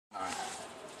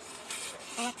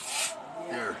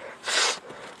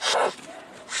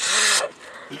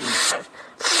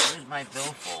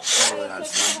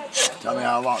Tell me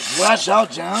how long. Watch out,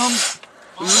 Jim.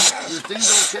 Your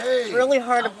thing's okay. It's really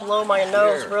hard to blow my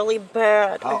nose, really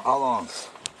bad. How long?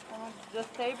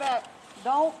 Just stay back.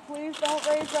 Please don't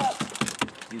raise up.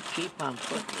 You keep on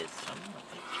putting this somewhere.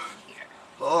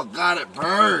 Oh, God, it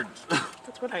burns.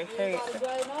 That's what I hate. You got a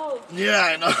dry nose. Yeah,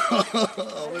 I know.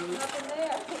 There's nothing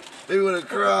there. They would have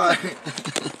cried.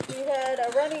 If you had a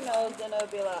runny nose, then it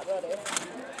would be a lot better.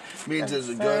 Means it's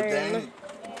a good thing. Name,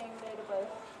 date of birth.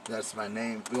 That's my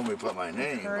name. You want me to put my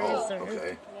name? Crazy. Oh,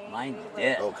 okay. Mine's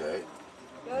dead. Okay.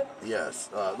 Good. Yes.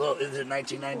 Look, is it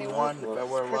 1991?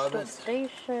 February 11th?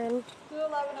 Krystalstation.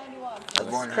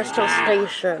 2/11/91.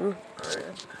 Krystalstation.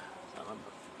 Right.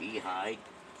 Beehive.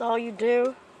 That's all you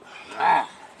do? Ah.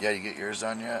 Yeah, you get yours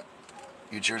done yet?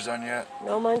 You get yours done yet?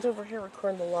 No, mine's over here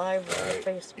recording the live on Right.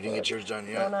 Facebook. You didn't get yours done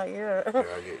No, yet? not yet. Here, I'll get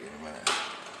you in a minute.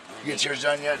 You get yours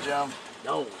done yet, Jim?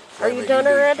 No. Are you done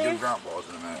already? Give Grandpa's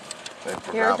in a minute. Wait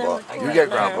for Here, Grandpa. then You record get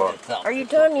now. Grandpa. Are you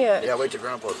done yet? Yeah, wait till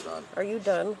Grandpa's done. Are you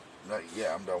done? No,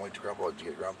 yeah, I'm done. Wait till Grandpa to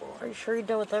get Grandpa. Are you sure you're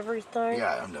done with everything?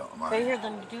 Yeah, I'm done. Okay, here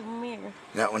then, do me.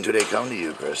 Not until they come to you,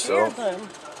 Here Crystal. then.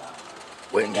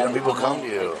 Wait until the people come to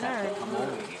you. Okay. Come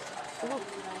over here.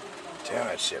 Damn,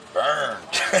 that shit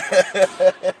burned.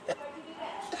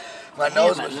 My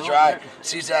nose was dry.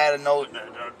 See, I had a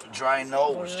dry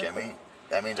nose, Jimmy.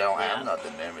 That means I don't have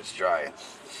nothing, then it's dry.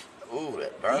 Ooh,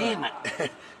 that burned.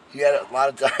 You had a lot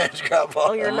of times, Grandpa.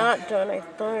 Oh, you're not done, I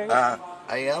think.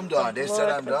 I am done. They said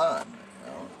I'm done.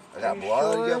 You know, I got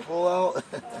blood you got to pull out.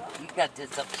 You got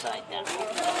this upside down.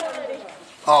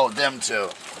 Oh, them two.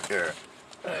 Here.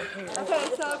 Okay,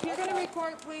 so if you're going to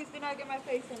record, please do not get my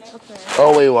face in it. Okay.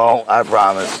 Oh, we won't. I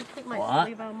promise. Take my What?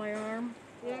 sleeve out of my arm.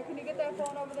 Yeah, can you get that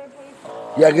phone over there, please?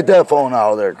 Yeah, get that phone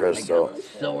out of there, I Crystal. got a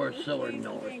sore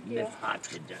nose. Miss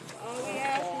Oxygen. All we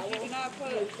ask is you do not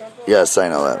put. Yes, I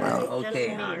know that now. Okay, Just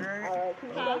me, hon.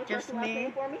 right? Just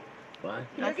me. What?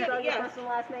 Can you get, yes. Did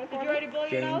you already blow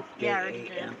your nose? James, Yeah, I already did.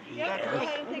 J-A-M-E-S. Yeah, go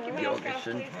ahead and take your mask off,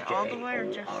 Jorgensen, please. All the way or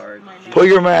just my name? Put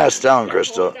your mask down,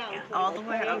 Crystal. All the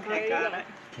way? Okay, got it.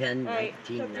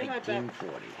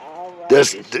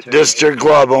 10/19/1940. This your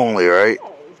glove only, right?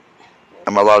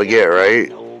 I'm allowed to get it, right?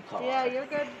 No car. Yeah, you're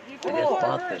good. You can I just record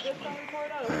bought her. this Just don't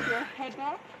record us. Your head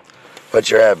back? Put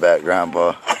your head back,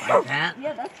 Grandpa. Like that?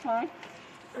 Yeah, that's fine.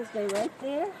 Stay right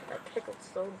there. That tickled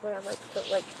so bad. I put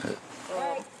like,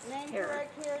 Alright, name here.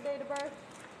 correct here, date of birth.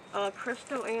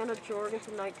 Crystal Anna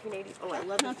Jorgensen, 1980. Oh,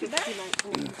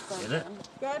 11/15/1987. Get it?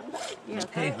 Good. Yeah,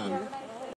 Okay, hon. Have a nice